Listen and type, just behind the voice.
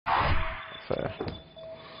fair.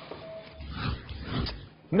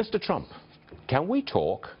 Mr. Trump, can we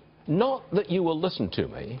talk? Not that you will listen to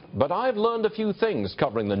me, but I've learned a few things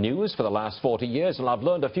covering the news for the last 40 years, and I've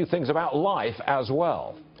learned a few things about life as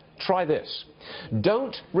well. Try this.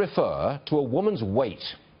 Don't refer to a woman's weight.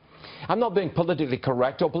 I'm not being politically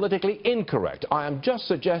correct or politically incorrect. I am just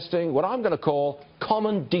suggesting what I'm going to call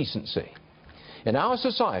common decency. In our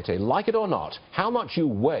society, like it or not, how much you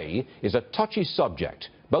weigh is a touchy subject,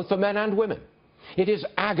 both for men and women. It is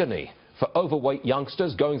agony for overweight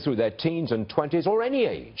youngsters going through their teens and 20s or any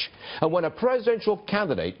age. And when a presidential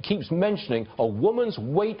candidate keeps mentioning a woman's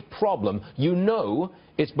weight problem, you know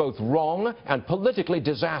it's both wrong and politically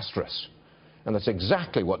disastrous. And that's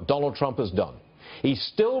exactly what Donald Trump has done. He's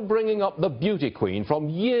still bringing up the beauty queen from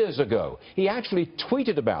years ago. He actually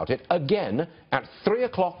tweeted about it again at 3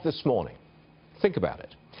 o'clock this morning. Think about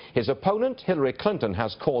it. His opponent, Hillary Clinton,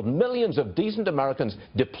 has called millions of decent Americans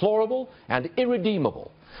deplorable and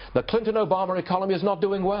irredeemable. The Clinton-Obama economy is not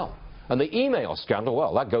doing well. And the email scandal,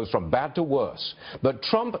 well, that goes from bad to worse. But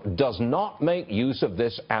Trump does not make use of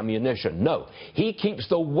this ammunition. No, he keeps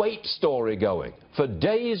the weight story going for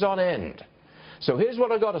days on end. So here's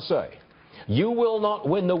what I've got to say. You will not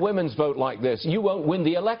win the women's vote like this. You won't win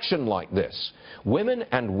the election like this. Women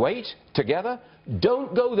and weight together,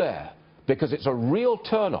 don't go there, because it's a real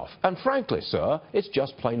turnoff. And frankly, sir, it's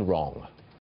just plain wrong.